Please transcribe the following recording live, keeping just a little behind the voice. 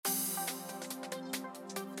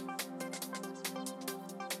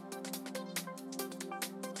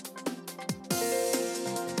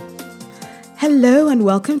Hello and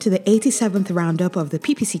welcome to the 87th roundup of the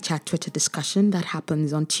PPC Chat Twitter discussion that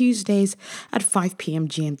happens on Tuesdays at 5 p.m.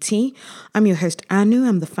 GMT. I'm your host, Anu.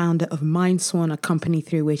 I'm the founder of MindSwan, a company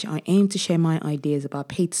through which I aim to share my ideas about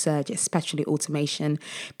paid search, especially automation,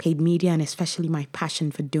 paid media, and especially my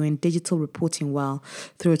passion for doing digital reporting well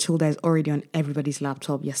through a tool that is already on everybody's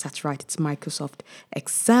laptop. Yes, that's right. It's Microsoft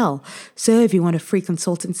Excel. So if you want a free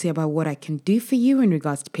consultancy about what I can do for you in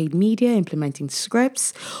regards to paid media, implementing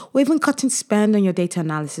scripts, or even cutting spend on your data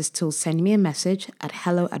analysis tools, send me a message at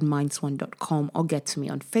hello@mindswan.com or get to me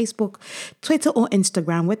on Facebook, Twitter, or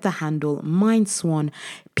Instagram with the handle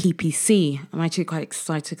MindSwanPPC. I'm actually quite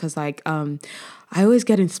excited because I always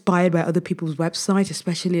get inspired by other people's websites,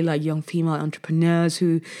 especially like young female entrepreneurs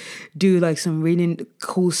who do like some really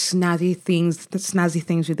cool snazzy things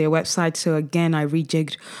with their website. So again, I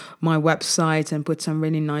rejigged my website and put some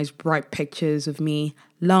really nice bright pictures of me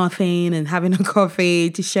laughing and having a coffee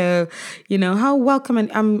to show, how welcome.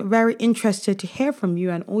 And I'm very interested to hear from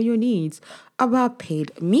you and all your needs about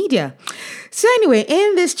paid media. So anyway,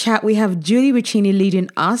 in this chat, we have Julie Riccini leading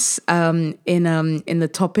us in the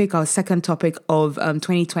topic, our second topic of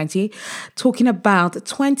 2020, talking about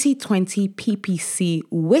 2020 PPC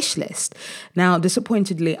wish list. Now,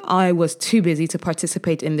 disappointedly, I was too busy to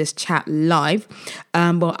participate in this chat live,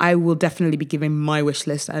 but I will definitely be giving my wish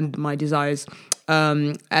list and my desires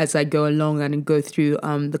as I go along and go through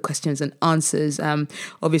the questions and answers.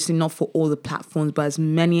 Obviously not for all the platforms, but as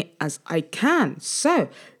many as I can. So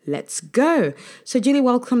let's go. So Julie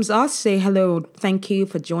welcomes us. Say hello. Thank you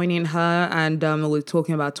for joining her. And we're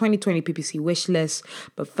talking about 2020 PPC wish list.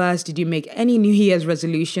 But first, did you make any New Year's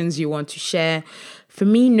resolutions you want to share? For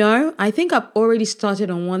me, no. I think I've already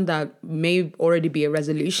started on one that may already be a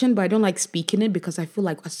resolution, but I don't like speaking it because I feel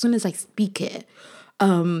like as soon as I speak it,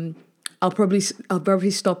 I'll probably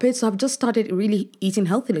stop it. So I've just started really eating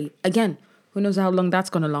healthily. Again, who knows how long that's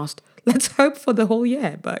going to last. Let's hope for the whole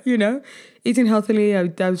year. But, eating healthily,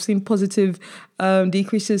 I've seen positive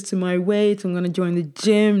decreases to my weight. I'm going to join the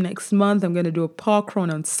gym next month. I'm going to do a park run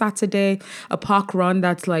on Saturday. A park run,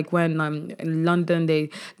 that's like when I'm in London.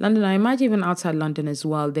 I might even outside London as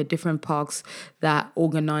well. There are different parks that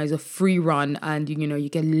organize a free run. And, you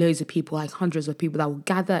get loads of people, like hundreds of people that will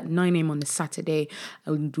gather at 9 a.m. on a Saturday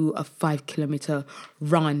and do a 5-kilometer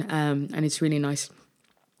run. And it's really nice.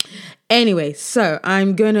 Anyway, so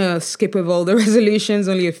I'm going to skip over all the resolutions.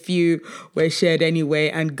 Only a few were shared anyway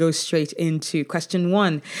and go straight into question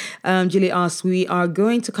one. Julie asks, we are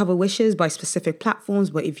going to cover wishes by specific platforms,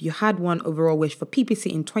 but if you had one overall wish for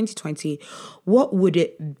PPC in 2020, what would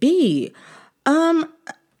it be? To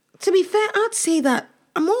be fair, I'd say that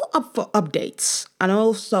I'm all up for updates and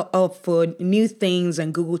also up for new things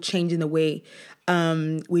and Google changing the way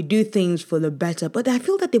we do things for the better. But I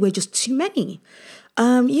feel that there were just too many.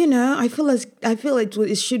 I feel like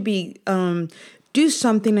it should be do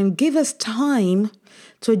something and give us time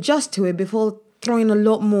to adjust to it before throwing a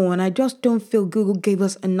lot more. And I just don't feel Google gave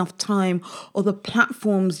us enough time, or the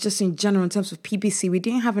platforms just in general in terms of PPC. We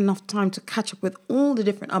didn't have enough time to catch up with all the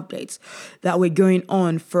different updates that were going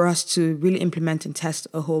on for us to really implement and test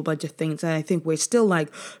a whole bunch of things. And I think we're still like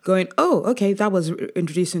going, oh, okay, that was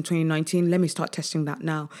introduced in 2019. Let me start testing that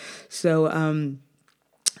now. So,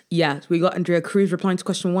 yeah, we got Andrea Cruz replying to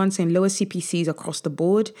question one saying lower CPCs across the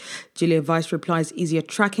board. Julia Weiss replies easier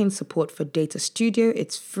tracking, support for Data Studio.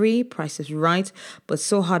 It's free, price is right, but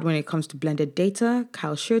so hard when it comes to blended data.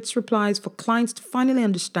 Kyle Schurtz replies for clients to finally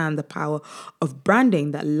understand the power of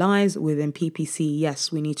branding that lies within PPC.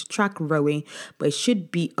 Yes, we need to track ROI, but it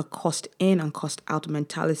should be a cost in and cost out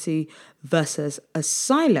mentality versus a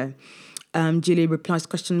silo. Julie replies to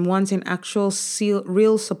question one saying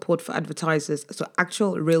real support for advertisers. So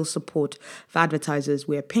actual real support for advertisers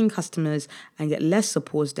where paying customers and get less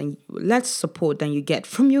support than you get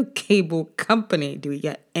from your cable company. Do we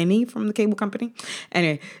get any from the cable company?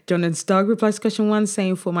 Anyway, Jonathan Stark replies to question one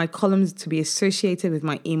saying for my columns to be associated with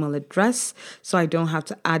my email address so I don't have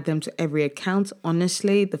to add them to every account.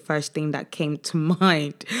 Honestly, the first thing that came to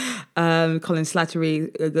mind. Colin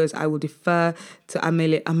Slattery goes, I will defer to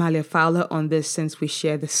Amalia Fowler on this since we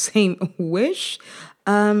share the same wish.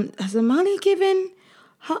 Has Amalia given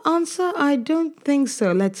her answer? I don't think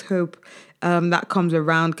so. Let's hope that comes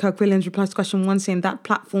around. Kirk Williams replies to question one saying that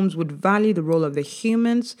platforms would value the role of the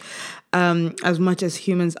humans as much as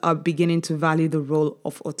humans are beginning to value the role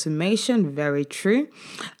of automation. Very true.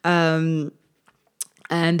 I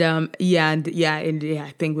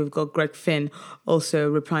think we've got Greg Finn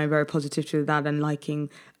also replying very positive to that and liking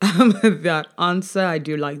that answer. I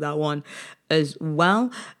do like that one as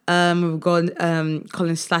well. We've got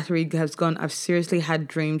Colin Slattery has gone, I've seriously had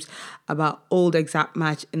dreams about old exact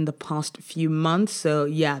match in the past few months. So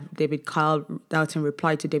yeah, David Kyle Dalton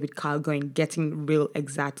replied to David Kyle going getting real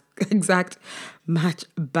exact match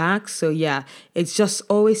back. So yeah, it's just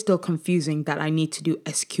always still confusing that I need to do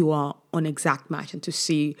SQR on exact match and to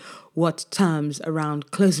see what terms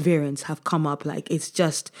around close variants have come up. Like it's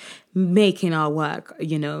just making our work,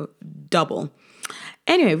 double.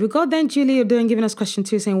 Anyway, we got then Julie doing giving us question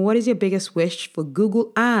 2 saying, what is your biggest wish for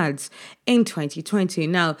Google Ads in 2020?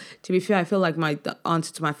 Now, to be fair, I feel like the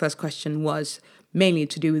answer to my first question was mainly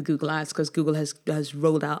to do with Google Ads because Google has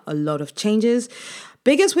rolled out a lot of changes.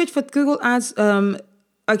 Biggest wish for Google Ads,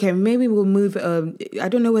 okay, maybe we'll move. I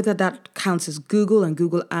don't know whether that counts as Google and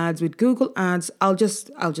Google Ads. With Google Ads, I'll just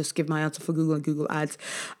give my answer for Google and Google Ads.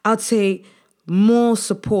 I'd say more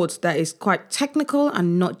support that is quite technical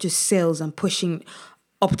and not just sales and pushing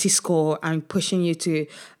OptiScore and pushing you to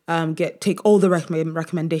take all the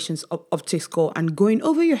recommendations of OptiScore and going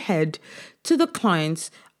over your head to the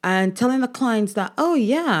clients and telling the clients that, oh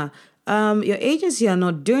yeah, your agency are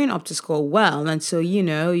not doing OptiScore well, and so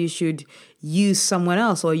you should use someone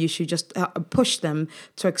else, or you should just push them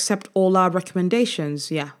to accept all our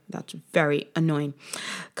recommendations. Yeah, that's very annoying.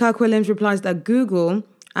 Kirk Williams replies that Google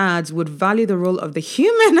Ads would value the role of the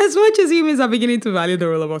human as much as humans are beginning to value the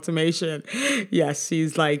role of automation. Yes,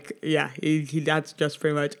 he's like, yeah, that's just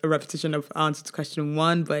pretty much a repetition of answer to question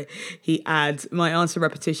 1, but he adds, my answer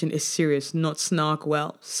repetition is serious, not snark.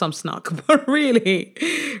 Well, some snark, but really,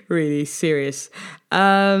 really serious.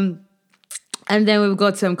 And then we've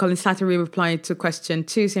got Colin Slattery replying to question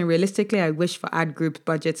 2 saying, realistically, I wish for ad group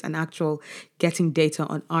budgets and actual getting data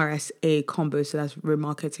on RSA combos. So that's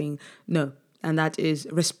remarketing. No. And that is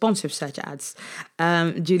responsive search ads.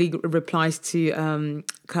 Julie replies to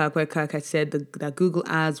Kirk, where Kirk had said that Google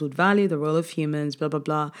Ads would value the role of humans, blah, blah,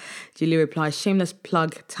 blah. Julie replies, shameless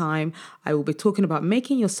plug time. I will be talking about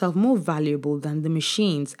making yourself more valuable than the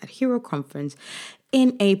machines at Hero Conference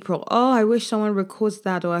in April. Oh, I wish someone records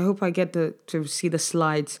that, or I hope I get to see the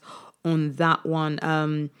slides on that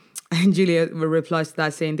one. And Julia replies to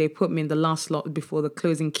that saying, they put me in the last slot before the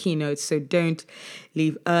closing keynote, so don't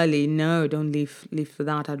leave early. No, don't leave for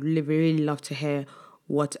that. I'd really love to hear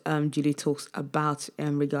what Julie talks about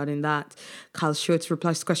regarding that. Kyle Schultz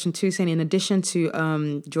replies to question 2 saying, in addition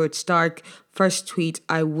to George Stark, first tweet,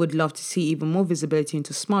 I would love to see even more visibility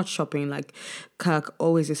into smart shopping, like Kirk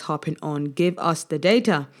always is harping on. Give us the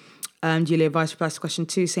data. Julia Vice replies to question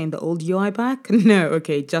 2 saying the old UI back? No,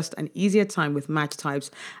 okay, just an easier time with match types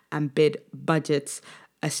and bid budgets,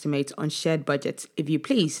 estimates on shared budgets, if you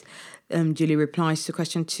please. Julie replies to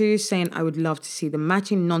question 2 saying, I would love to see the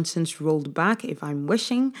matching nonsense rolled back if I'm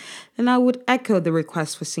wishing. Then I would echo the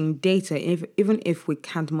request for seeing data, even if we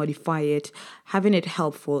can't modify it, having it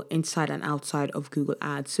helpful inside and outside of Google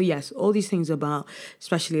Ads. So yes, all these things about,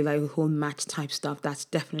 especially like the whole match type stuff, that's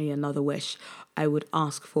definitely another wish I would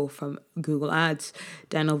ask for from Google Ads.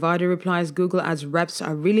 Daniel Vardy replies, Google Ads reps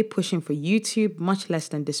are really pushing for YouTube, much less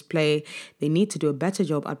than display. They need to do a better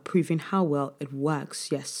job at proving how well it works.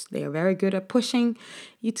 Yes, they are very good at pushing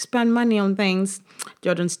you to spend money on things.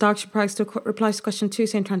 Jordan Stark replies to question 2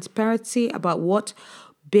 saying transparency about what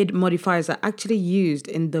bid modifiers are actually used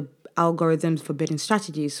in the algorithms for bidding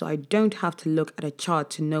strategies, so I don't have to look at a chart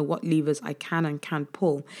to know what levers I can and can't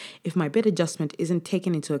pull. If my bid adjustment isn't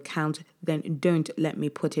taken into account, then don't let me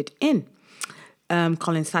put it in.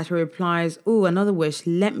 Colin Slattery replies, another wish,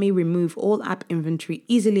 let me remove all app inventory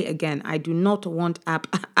easily again. I do not want app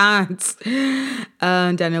ads.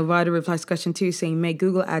 Daniel Varda replies to question 2 saying, make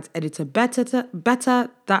Google Ads editor better.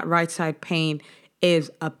 That right side pane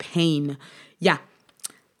is a pain. Yeah.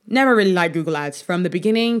 Never really liked Google Ads from the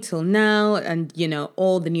beginning till now, and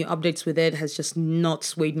all the new updates with it has just not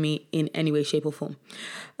swayed me in any way, shape, or form.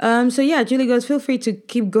 So yeah, Julie goes, feel free to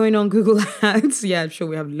keep going on Google Ads. Yeah, I'm sure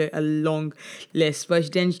we have a long list.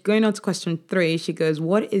 But then going on to question 3, she goes,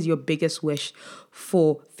 what is your biggest wish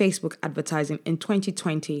for Facebook advertising in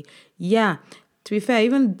 2020? Yeah. To be fair,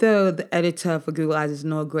 even though the editor for Google Ads is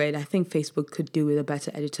not great, I think Facebook could do with a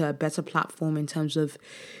better editor, a better platform in terms of,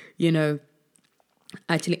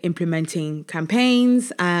 actually implementing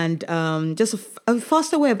campaigns and just a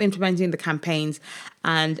faster way of implementing the campaigns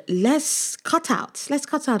and less cutouts. Less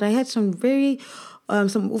cutout. I heard some very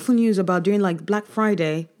some awful news about doing like Black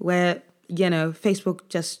Friday where Facebook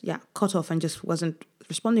just cut off and just wasn't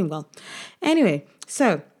responding well. Anyway,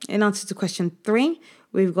 so in answer to question 3,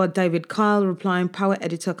 we've got David Kyle replying, Power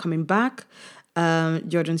Editor coming back.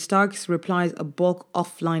 Jordan Starks replies, a bulk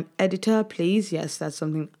offline editor, please. Yes, that's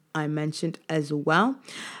something I mentioned as well.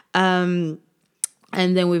 And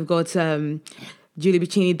then we've got Julie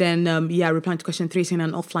Bicini then, replying to question 3, saying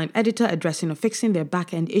an offline editor addressing or fixing their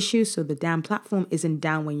back-end issues so the damn platform isn't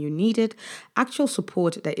down when you need it. Actual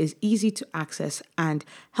support that is easy to access and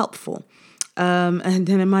helpful. And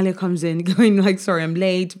then Amalia comes in going like, sorry, I'm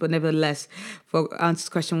late, but nevertheless, for answers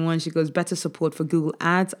question 1, she goes, better support for Google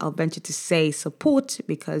Ads. I'll venture to say support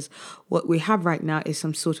because what we have right now is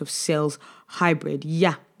some sort of sales hybrid.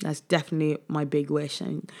 Yeah, that's definitely my big wish.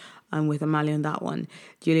 And I'm with Amalia on that one.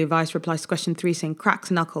 Julia Weiss replies to question 3 saying cracks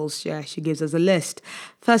knuckles. Yeah, she gives us a list.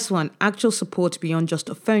 First one, actual support beyond just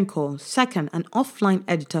a phone call. Second, an offline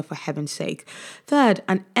editor for heaven's sake. Third,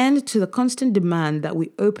 an end to the constant demand that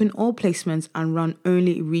we open all placements and run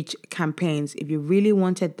only reach campaigns. If you really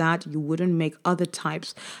wanted that, you wouldn't make other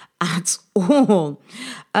types at all.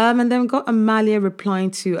 And then we've got Amalia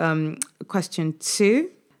replying to question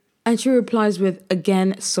 2. And she replies with,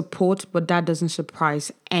 again, support, but that doesn't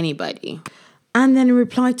surprise anybody. And then in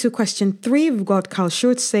reply to question 3, we've got Carl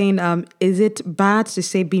Schurz saying, is it bad to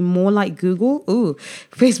say be more like Google? Ooh,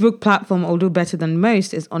 Facebook platform, although better than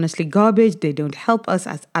most, is honestly garbage. They don't help us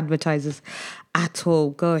as advertisers at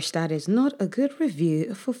all. Gosh, that is not a good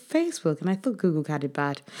review for Facebook. And I thought Google had it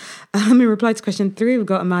bad. In reply to question 3, we've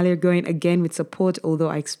got Amalia going again with support, although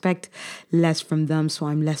I expect less from them, so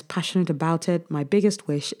I'm less passionate about it. My biggest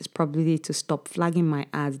wish is probably to stop flagging my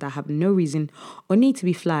ads that have no reason or need to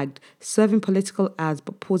be flagged, serving political ads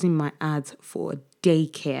but pausing my ads for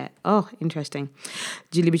daycare. Oh, interesting.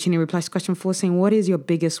 Julie Bicini replies to question 4 saying, what is your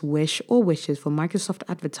biggest wish or wishes for Microsoft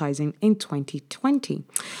advertising in 2020?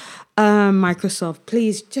 Microsoft,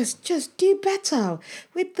 please just do better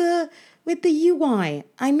with the UI.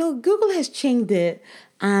 I know Google has changed it,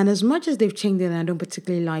 and as much as they've changed it, and I don't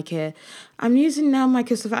particularly like it, I'm using now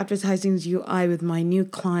Microsoft Advertising's UI with my new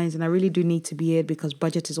clients, and I really do need to be it because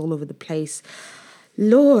budget is all over the place.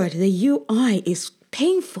 Lord, the UI is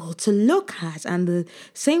painful to look at, and the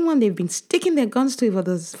same one they've been sticking their guns to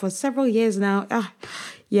for several years now.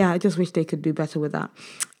 Yeah, I just wish they could do better with that.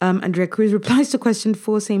 Andrea Cruz replies to question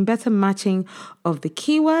 4 saying better matching of the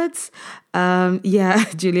keywords.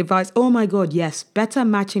 Julia Weiss, oh my God, yes, better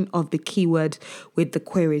matching of the keywords with the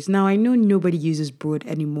queries. Now, I know nobody uses Broad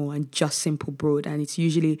anymore and just simple Broad, and it's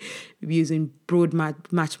usually using Broad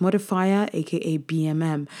Match Modifier, aka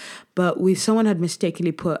BMM. But someone had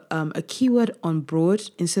mistakenly put a keyword on Broad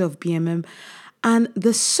instead of BMM. And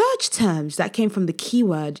the search terms that came from the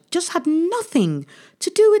keyword just had nothing to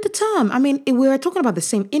do with the term. I mean, we were talking about the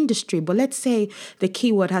same industry, but let's say the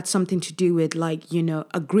keyword had something to do with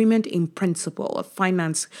agreement in principle, a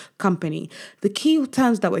finance company. The key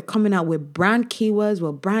terms that were coming out were brand keywords,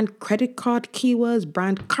 were brand credit card keywords,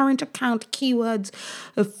 brand current account keywords,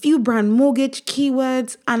 a few brand mortgage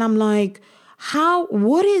keywords. And I'm like,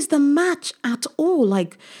 what is the match at all?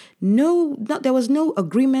 There was no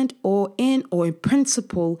agreement or in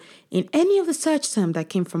principle in any of the search terms that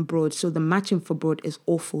came from Broad. So the matching for Broad is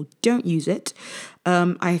awful. Don't use it.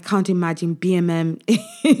 I can't imagine BMM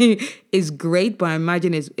is great, but I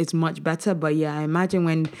imagine it's much better. But yeah, I imagine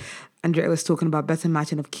when Andrea was talking about better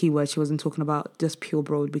matching of keywords, she wasn't talking about just pure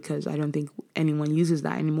Broad because I don't think anyone uses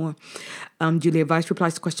that anymore. Julia Weiss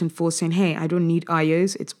replies to question 4 saying, hey, I don't need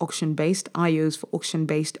IOs. It's auction-based. IOs for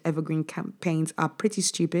auction-based evergreen campaigns are pretty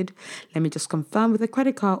stupid. Let me just confirm with a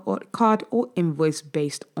credit card or invoice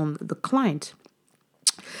based on the client.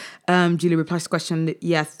 Julie replies to question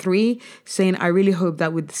 3 saying, I really hope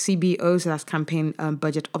that with the CBOs, that's campaign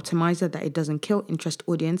budget optimizer, that it doesn't kill interest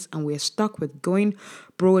audience and we're stuck with going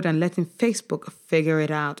broad and letting Facebook figure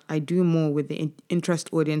it out. I do more with the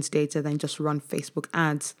interest audience data than just run Facebook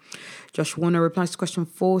ads. Josh Warner replies to question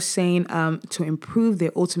 4 saying, to improve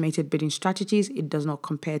their automated bidding strategies, it does not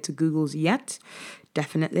compare to Google's yet.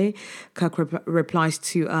 Definitely. Kirk replies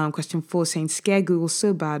to question 4 saying, scare Google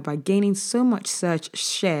so bad by gaining so much search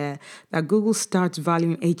share that Google starts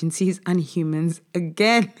valuing agencies and humans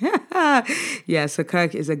again. Yeah, so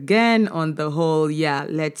Kirk is again on the whole,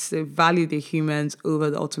 let's value the humans over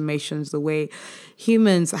the automations, the way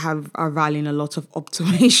humans are valuing a lot of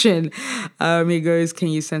automation. He goes, can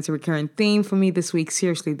you sense a recurring theme for me this week?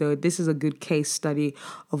 Seriously, though, this is a good case study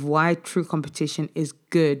of why true competition is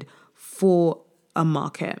good for a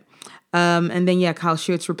market. And then, Kyle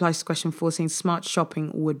Schurz replies to question 4 saying smart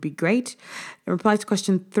shopping would be great. In reply to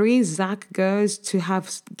question 3, Zach goes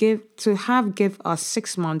give us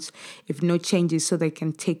 6 months if no changes so they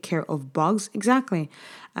can take care of bugs. Exactly.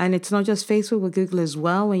 And it's not just Facebook, with Google as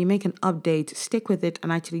well. When you make an update, stick with it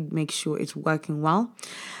and actually make sure it's working well.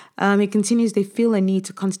 It continues, they feel a need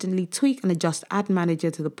to constantly tweak and adjust Ad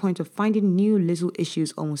Manager to the point of finding new little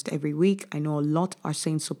issues almost every week. I know a lot are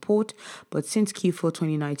saying support, but since Q4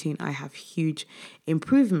 2019, I have huge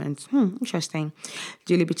improvements. Interesting.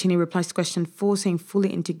 Julie Bicini replies to question 4 saying fully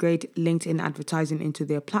integrate LinkedIn advertising into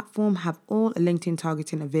their platform, have all LinkedIn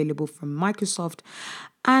targeting available from Microsoft,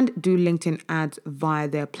 and do LinkedIn ads via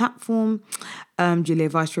their platform. Julia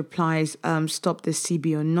Vice replies, stop this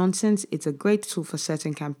CBO nonsense. It's a great tool for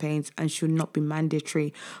certain campaigns and should not be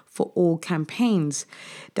mandatory for all campaigns.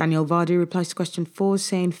 Daniel Vardy replies to question 4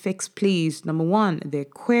 saying, fix please. Number 1, their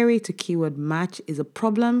query to keyword match is a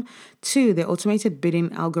problem. 2, their automated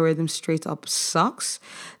bidding algorithm straight up sucks.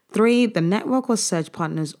 3, the network or search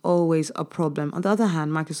partners always a problem. On the other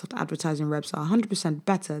hand, Microsoft advertising reps are 100%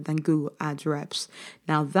 better than Google Ads reps.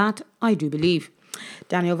 Now that I do believe.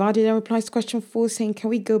 Daniel Vardy then replies to question 4 saying, can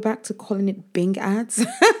we go back to calling it Bing ads?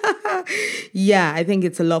 Yeah, I think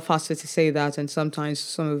it's a lot faster to say that, and sometimes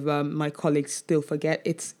some of my colleagues still forget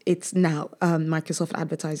it's now Microsoft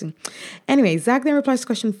advertising. Anyway, Zach then replies to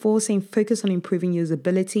question 4 saying, focus on improving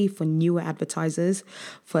usability for newer advertisers.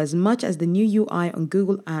 For as much as the new UI on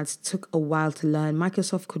Google Ads took a while to learn,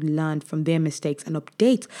 Microsoft could learn from their mistakes and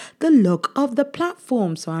update the look of the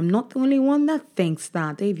platform. So I'm not the only one that thinks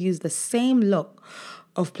that. They've used the same look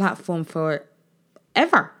of platform for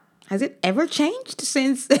ever. Has it ever changed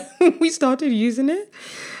since we started using it?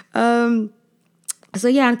 So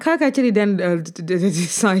yeah, and Kirk actually then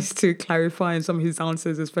decides to clarify in some of his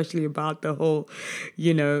answers, especially about the whole,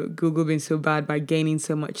 Google being so bad by gaining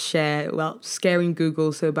so much share. Well, scaring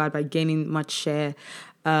Google so bad by gaining much share.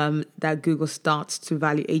 That Google starts to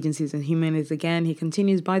value agencies and humans again. He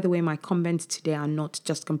continues, by the way, my comments today are not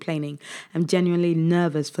just complaining. I'm genuinely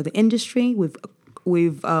nervous for the industry. We've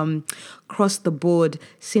across the board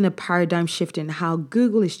seen a paradigm shift in how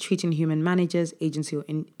Google is treating human managers, agency or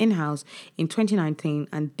in-house in 2019,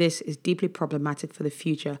 and this is deeply problematic for the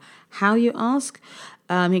future. How, you ask?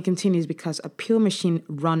 He continues, because a pure machine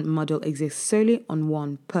run model exists solely on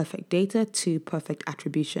 1, perfect data, 2, perfect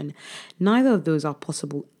attribution. Neither of those are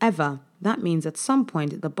possible ever. That means at some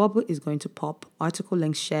point the bubble is going to pop, article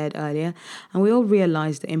links shared earlier, and we all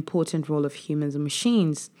realize the important role of humans and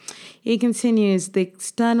machines. He continues, the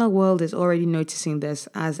external world is already noticing this,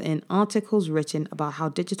 as in articles written about how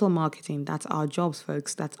digital marketing, that's our jobs,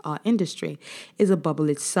 folks, that's our industry, is a bubble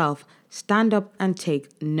itself. Stand up and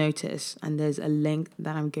take notice. And there's a link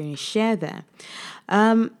that I'm going to share there.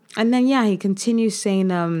 And then, he continues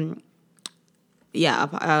saying,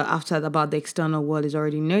 after about the external world is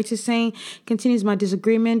already noticing, continues, my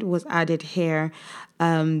disagreement was added here.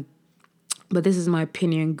 But this is my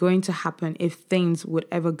opinion, going to happen if things would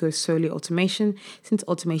ever go solely automation, since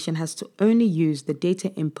automation has to only use the data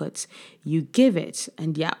inputs you give it.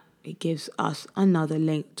 And it gives us another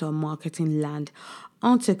link to a Marketing Land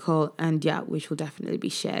article, and which will definitely be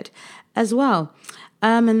shared as well.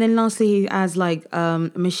 And then lastly, he adds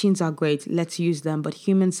machines are great, let's use them, but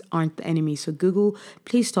humans aren't the enemy. So Google,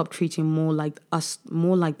 please stop treating more like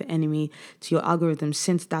the enemy to your algorithm,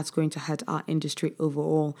 since that's going to hurt our industry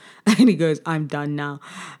overall. And he goes, I'm done now.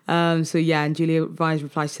 And Julia Rice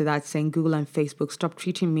replies to that saying, Google and Facebook, stop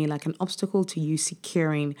treating me like an obstacle to you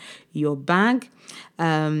securing your bag.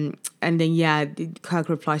 And then Kirk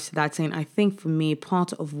replies to that saying, I think for me,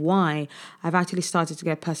 part of why I've actually started to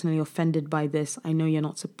get personally offended by this, I know you're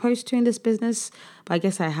not supposed to in this business, but I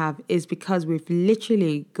guess I have, is because we're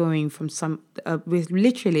literally going for the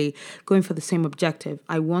same objective.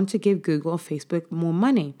 I want to give Google or Facebook more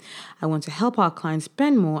money. I want to help our clients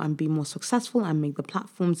spend more and be more successful and make the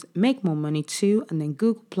platforms make more money too. And then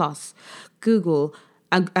Google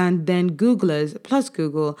and then Googlers plus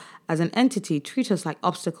Google as an entity treat us like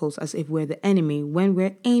obstacles, as if we're the enemy when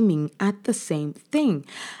we're aiming at the same thing.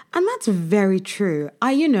 And that's very true.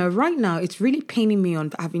 Right now it's really paining me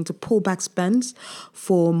on having to pull back spends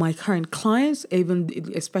for my current clients,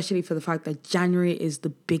 especially for the fact that January is the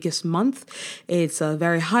biggest month. It's a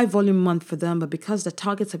very high volume month for them, but because the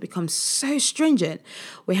targets have become so stringent,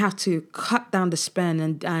 we have to cut down the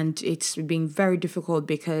spend, and it's been very difficult,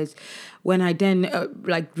 because when I then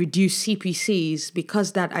reduce CPCs,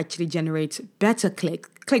 because that actually generates better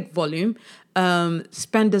click volume,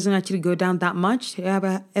 spend doesn't actually go down that much. You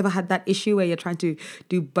ever had that issue where you're trying to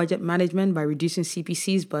do budget management by reducing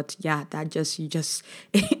CPCs? But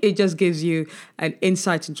it just gives you an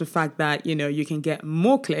insight into the fact that you can get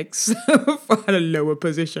more clicks for a lower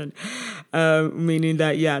position, meaning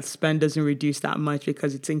that spend doesn't reduce that much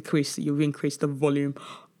because you've increased the volume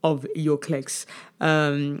of your clicks.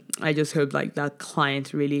 I just hope like that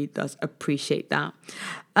client really does appreciate that.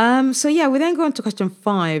 So yeah, we then go on to question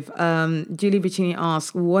 5. Julie Vicini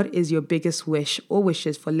asks, what is your biggest wish or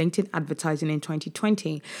wishes for LinkedIn advertising in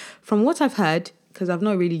 2020? From what I've heard, because I've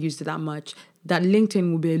not really used it that much, that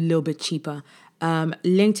LinkedIn will be a little bit cheaper.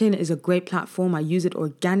 LinkedIn is a great platform. I use it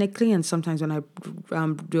organically, and sometimes when I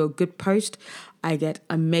do a good post, I get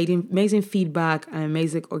amazing feedback and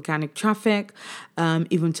amazing organic traffic,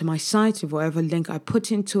 even to my site with whatever link I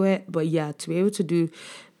put into it. But yeah, to be able to do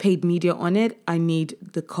paid media on it, I need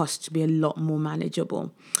the cost to be a lot more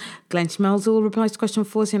manageable. Glenn Schmelzel replies to question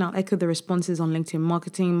 4 saying, I'll echo the responses on LinkedIn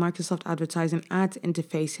marketing, Microsoft advertising ads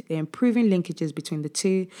interface. They're improving linkages between the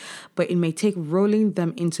two, but it may take rolling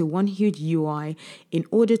them into one huge UI in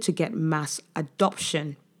order to get mass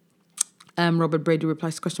adoption. Robert Brady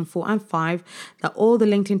replies to question 4 and 5 that all the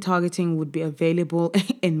LinkedIn targeting would be available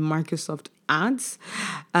in Microsoft ads.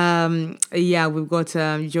 We've got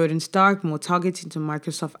Jordan Stark, more targeting to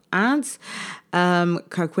Microsoft ads.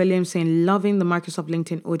 Kirk Williams saying, loving the Microsoft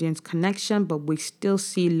LinkedIn audience connection, but we still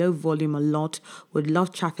see low volume a lot. Would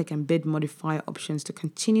love traffic and bid modifier options to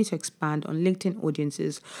continue to expand on LinkedIn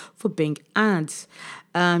audiences for Bing ads.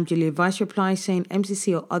 Julia Weiss replies saying,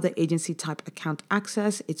 MCC or other agency type account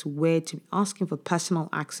access. It's weird to be asking for personal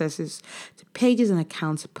accesses to pages and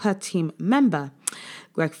accounts per team member.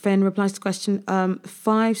 Greg Fenn replies to question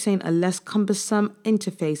 5 saying a less cumbersome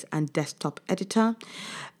interface and desktop editor.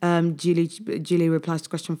 Julie replies to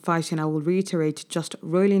question 5 saying, I will reiterate, just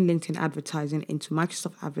rolling LinkedIn advertising into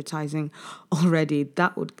Microsoft advertising already.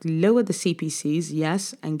 That would lower the CPCs,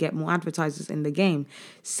 yes, and get more advertisers in the game.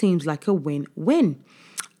 Seems like a win-win.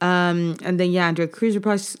 Andrea Cruz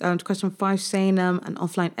replies to question 5 saying an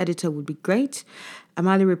offline editor would be great.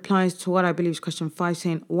 Amali replies to what I believe is question 5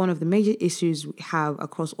 saying, one of the major issues we have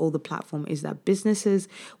across all the platform is that businesses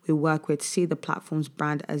we work with see the platform's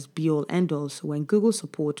brand as be-all end-all. So when Google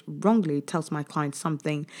support wrongly tells my client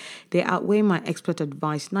something, they outweigh my expert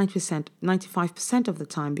advice 90%, 95% of the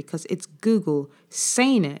time because it's Google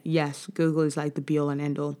saying it. Yes, Google is like the be-all and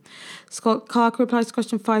end-all. Scott Clark replies to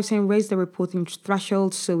question 5 saying, raise the reporting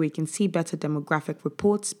threshold so we can see better demographic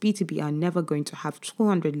reports. B2B are never going to have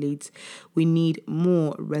 200 leads. We need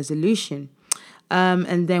more resolution.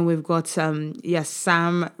 And then we've got,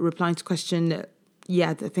 Sam replying to question,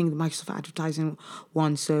 I think the Microsoft advertising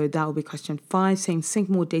one. So that will be question 5 saying sync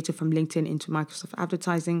more data from LinkedIn into Microsoft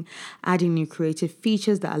advertising, adding new creative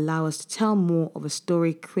features that allow us to tell more of a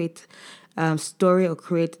story, create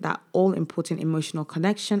that all-important emotional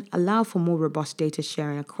connection, allow for more robust data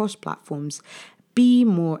sharing across platforms, be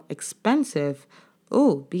more expensive.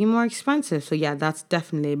 Be more expensive. So yeah, that's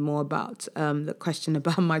definitely more about the question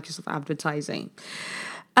about Microsoft advertising.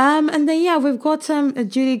 We've got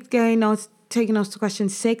Julie taking us to question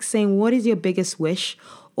 6 saying, what is your biggest wish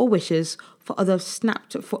or wishes for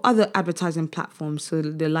other advertising platforms? So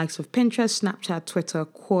the likes of Pinterest, Snapchat, Twitter,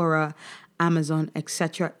 Quora, Amazon,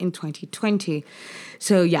 etc. in 2020.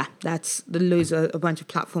 So yeah, that's a bunch of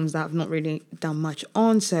platforms that I've not really done much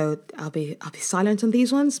on. So I'll be silent on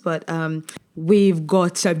these ones. But we've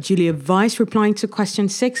got Julia Weiss replying to question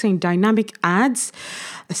 6 saying dynamic ads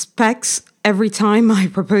specs. Every time I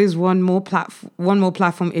propose one more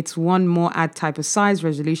platform, it's one more ad type of size,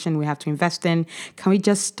 resolution we have to invest in. Can we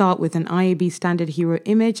just start with an IAB standard hero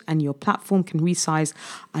image and your platform can resize?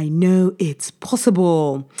 I know it's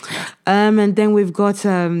possible. And then we've got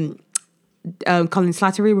Colin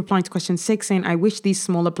Slattery replying to question 6 saying, I wish these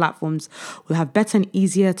smaller platforms will have better and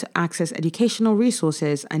easier to access educational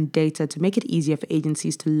resources and data to make it easier for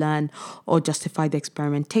agencies to learn or justify the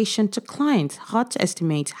experimentation to clients. Hard to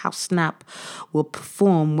estimate how Snap will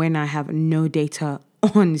perform when I have no data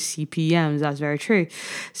on CPMs. That's very true.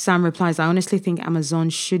 Sam replies, I honestly think Amazon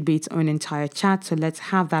should be its own entire chat, so let's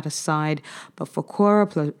have that aside. But for Quora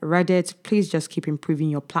plus Reddit, please just keep improving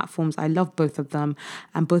your platforms. I love both of them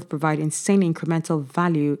and both provide insane incremental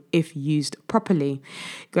value if used properly.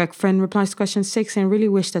 Greg Friend replies to question 6 and really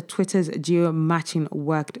wish that Twitter's geo matching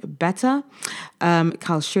worked better.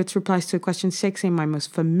 Carl Schutz replies to question 6 saying, my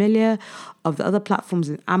most familiar of the other platforms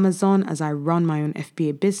is Amazon as I run my own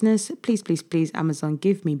FBA business. Please, Amazon,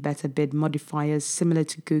 give me better bid modifiers similar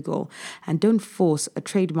to Google and don't force a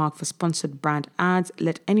trademark for sponsored brand ads.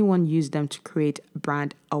 Let anyone use them to create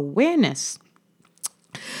brand awareness.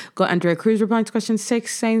 Got Andrea Cruz replying to question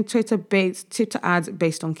 6 saying Twitter ads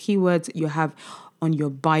based on keywords you have on your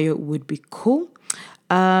bio would be cool.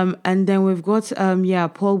 And then we've got,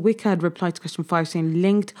 Paul Wickard replied to question 5 saying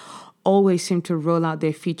linked always seem to roll out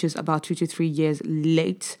their features about 2 to 3 years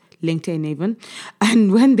late LinkedIn even.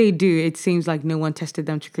 And when they do, it seems like no one tested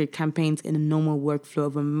them to create campaigns in a normal workflow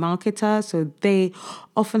of a marketer. So they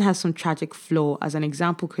often have some tragic flaw. As an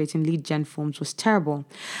example, creating lead gen forms was terrible.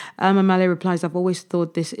 Amale replies, I've always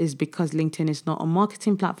thought this is because LinkedIn is not a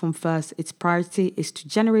marketing platform first. Its priority is to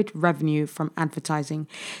generate revenue from advertising.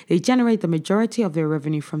 They generate the majority of their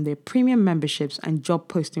revenue from their premium memberships and job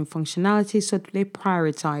posting functionality, so they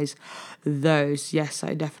prioritize those. Yes,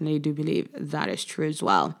 I definitely do believe that is true as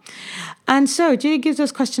well. And so Julie gives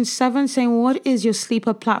us question 7 saying, what is your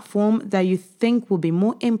sleeper platform that you think will be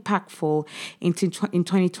more impactful in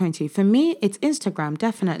 2020? For me, it's Instagram,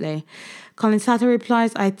 definitely. Colin Sato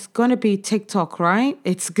replies, it's gonna be TikTok, right?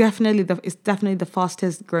 It's definitely the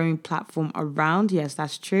fastest growing platform around. Yes,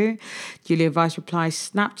 that's true. Julia Vice replies,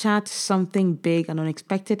 Snapchat, something big and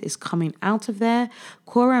unexpected is coming out of there.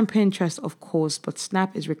 Quora and Pinterest, of course, but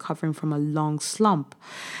Snap is recovering from a long slump.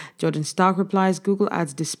 Jordan Stark replies, Google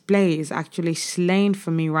Ads display is actually slain for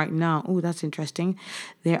me right now. Oh, that's interesting.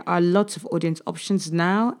 There are lots of audience options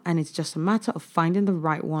now, and it's just a matter of finding the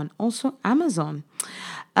right one. Also, Amazon.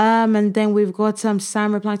 And then we've got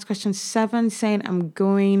Sam replying to question 7 saying, I'm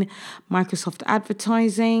going Microsoft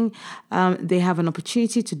advertising. They have an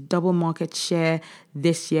opportunity to double market share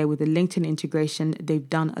this year with the LinkedIn integration. They've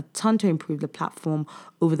done a ton to improve the platform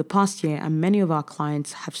over the past year, and many of our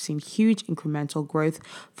clients have seen huge incremental growth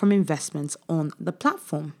from investments on the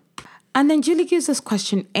platform. And then Julie gives us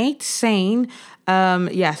question 8 saying,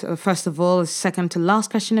 first of all, second to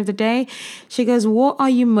last question of the day. She goes, what are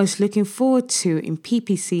you most looking forward to in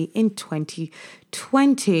PPC in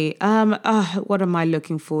 2020? What am I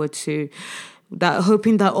looking forward to?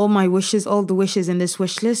 Hoping that all the wishes in this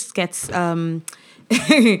wish list gets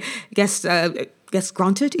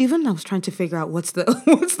granted. Even I was trying to figure out what's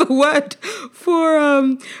the word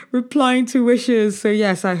for replying to wishes. So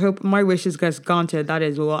yes, I hope my wishes gets granted. That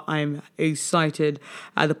is what I'm excited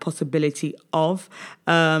at the possibility of.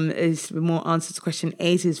 Is more answers to question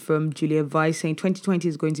 8 is from Julia Vice saying 2020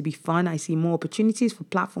 is going to be fun. I see more opportunities for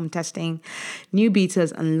platform testing, new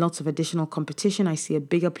betas, and lots of additional competition. I see a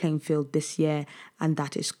bigger playing field this year, and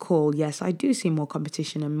that is cool. Yes, I do see more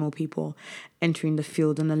competition and more people entering the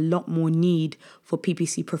field and a lot more need for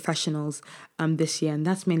PPC professionals this year. And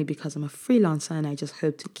that's mainly because I'm a freelancer and I just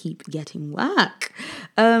hope to keep getting work.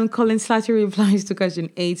 Colin Slattery replies to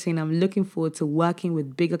question 8 saying, I'm looking forward to working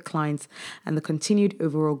with bigger clients and the continued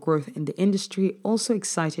overall growth in the industry. Also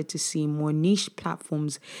excited to see more niche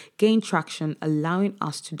platforms gain traction, allowing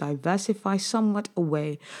us to diversify somewhat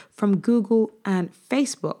away from Google and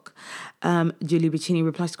Facebook. Julie Bicini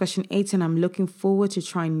replies to question 8 and I'm looking forward to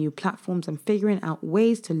trying new platforms and figuring out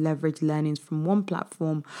ways to leverage learnings from one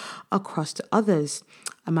platform across to others.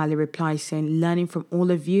 Amali replies saying, learning from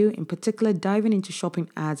all of you, in particular diving into shopping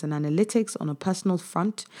ads and analytics on a personal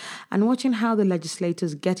front and watching how the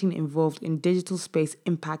legislators getting involved in digital space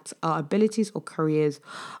impacts our abilities or careers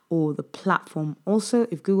or the platform. Also,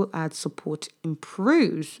 if Google Ads support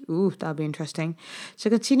improves, that'll be interesting.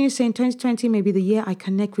 So continues saying 2020 may be the year I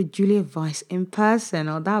connect with Julia Vice in person.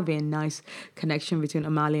 Oh, that'll be a nice connection between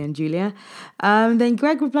Amali and Julia. Then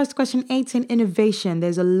Greg replies to question 8 in innovation.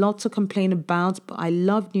 There's a lot to complain about, but I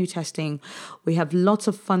love new testing. We have lots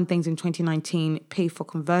of fun things in 2019. Pay for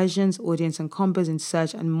conversions, audience and combos in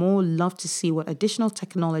search, and more. Love to see what additional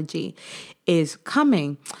technology is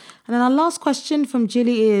coming. And then our last question from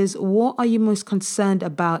Julie is, what are you most concerned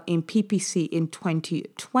about in PPC in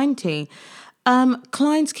 2020?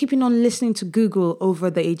 Clients keeping on listening to Google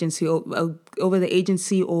over the agency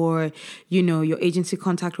or your agency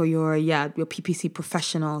contact or your PPC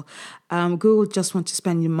professional. Google just want to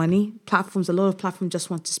spend your money. A lot of platforms just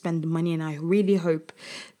want to spend the money, and I really hope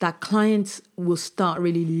that clients will start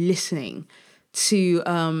really listening to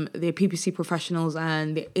their PPC professionals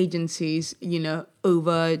and the agencies,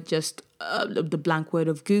 over just the blank word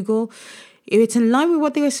of Google. If it's in line with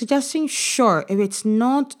what they were suggesting, sure. If it's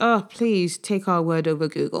not, please take our word over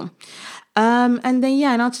Google. And then,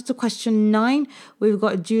 in answer to question 9, we've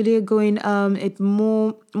got Julia going, it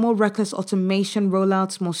more reckless automation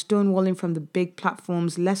rollouts, more stonewalling from the big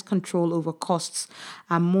platforms, less control over costs,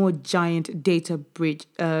 and more giant data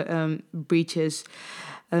breaches.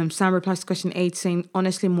 Sam replies to question 8 saying,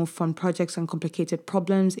 honestly, more fun projects and complicated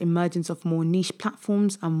problems, emergence of more niche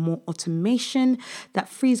platforms and more automation that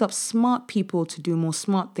frees up smart people to do more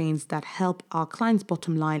smart things that help our clients'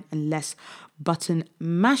 bottom line and less button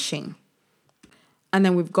mashing. And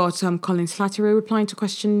then we've got Colin Slattery replying to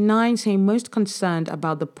question 9, saying most concerned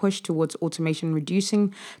about the push towards automation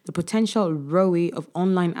reducing the potential ROI of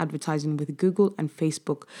online advertising, with Google and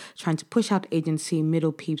Facebook trying to push out agency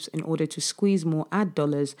middle peeps in order to squeeze more ad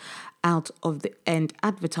dollars out of the end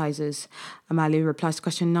advertisers. Amali replies to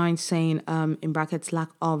question 9, saying, in brackets, lack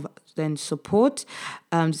of then support.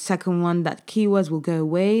 Second one, that keywords will go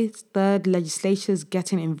away. Third, legislatures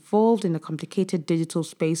getting involved in the complicated digital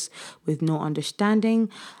space with no understanding.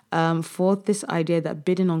 Fourth, this idea that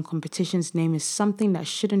bidding on competition's name is something that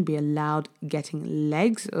shouldn't be allowed, getting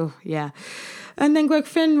legs. Oh, yeah. And then Greg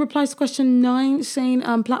Finn replies to question 9, saying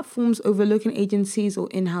platforms overlooking agencies or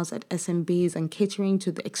in-house at SMBs and catering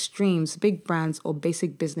to the extremes, big brands or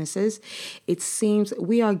basic businesses. It seems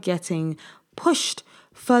we are getting pushed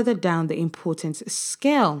further down the importance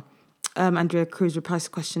scale. Andrea Cruz replies to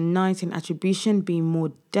question 9, saying attribution being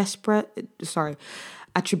more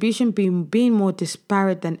more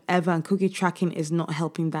disparate than ever, and cookie tracking is not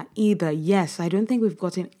helping that either. Yes, I don't think we've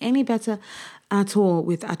gotten any better at all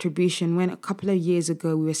with attribution, when a couple of years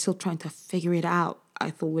ago we were still trying to figure it out. I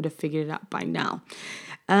thought we'd have figured it out by now.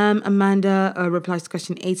 Amanda replies to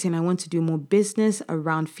question 8, saying, I want to do more business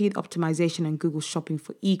around feed optimization and Google Shopping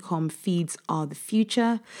for e-com. Feeds are the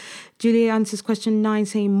future. Julia answers question 9,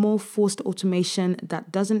 saying more forced automation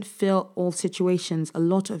that doesn't fill all situations. A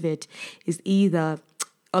lot of it is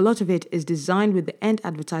designed with the end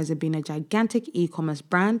advertiser being a gigantic e-commerce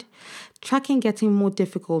brand, tracking getting more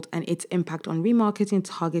difficult, and its impact on remarketing,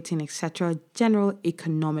 targeting, etc. General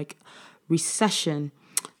economic recession.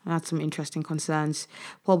 That's some interesting concerns.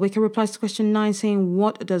 Paul Wicker replies to question 9, saying,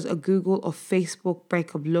 what does a Google or Facebook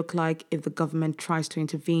breakup look like if the government tries to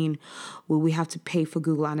intervene? Will we have to pay for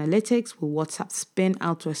Google Analytics? Will WhatsApp spin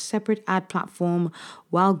out to a separate ad platform?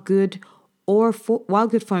 While good for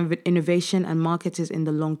innovation and marketers in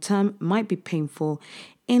the long term, might be painful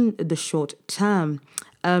in the short term.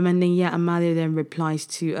 And then, Amalia then replies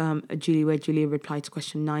to Julie, where Julia replied to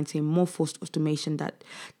question 9, saying more forced automation that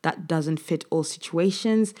doesn't fit all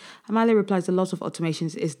situations. Amalia replies, a lot of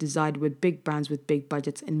automations is designed with big brands with big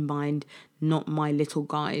budgets in mind, not my little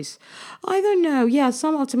guys. I don't know. Yeah,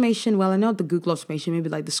 some automation, well, I know the Google automation, maybe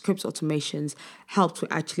like the scripts automations help to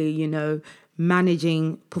actually,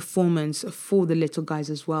 managing performance for the little guys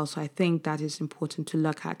as well. So I think that is important to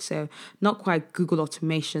look at. So not quite Google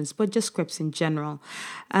automations, but just scripts in general.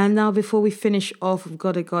 And now before we finish off,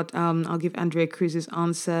 I'll give Andrea Cruz's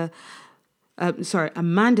answer.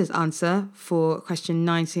 Amanda's answer for question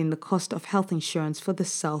 9, saying the cost of health insurance for the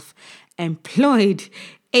self-employed,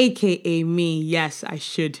 aka me. Yes, I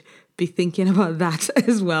should be thinking about that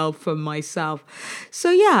as well for myself. So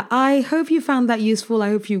yeah, I hope you found that useful. I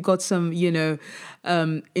hope you got some, interesting, you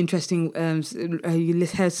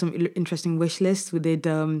heard some interesting wish lists. We did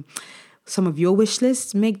some of your wish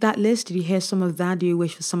lists. Make that list. Did you hear some of that? Do you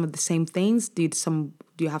wish for some of the same things? Do you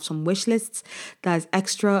have some wish lists that is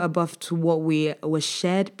extra above to what was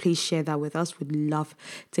shared? Please share that with us. We'd love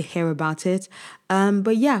to hear about it.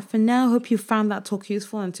 But yeah, for now, hope you found that talk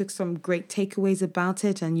useful and took some great takeaways about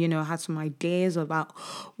it, and had some ideas about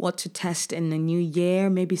what to test in the new year.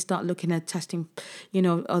 Maybe start looking at testing,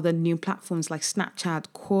 other new platforms like Snapchat,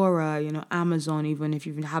 Quora, Amazon, even if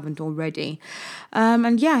you haven't already.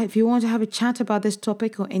 And yeah, if you want to have a chat about this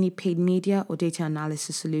topic or any paid media or data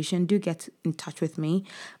analysis solution, do get in touch with me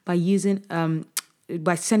by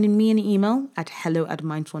sending me an email at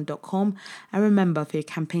hello@mindsone.com. And remember, for your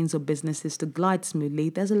campaigns or businesses to glide smoothly,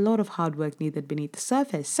 there's a lot of hard work needed beneath the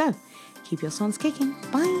surface. So keep your songs kicking.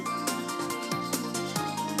 Bye.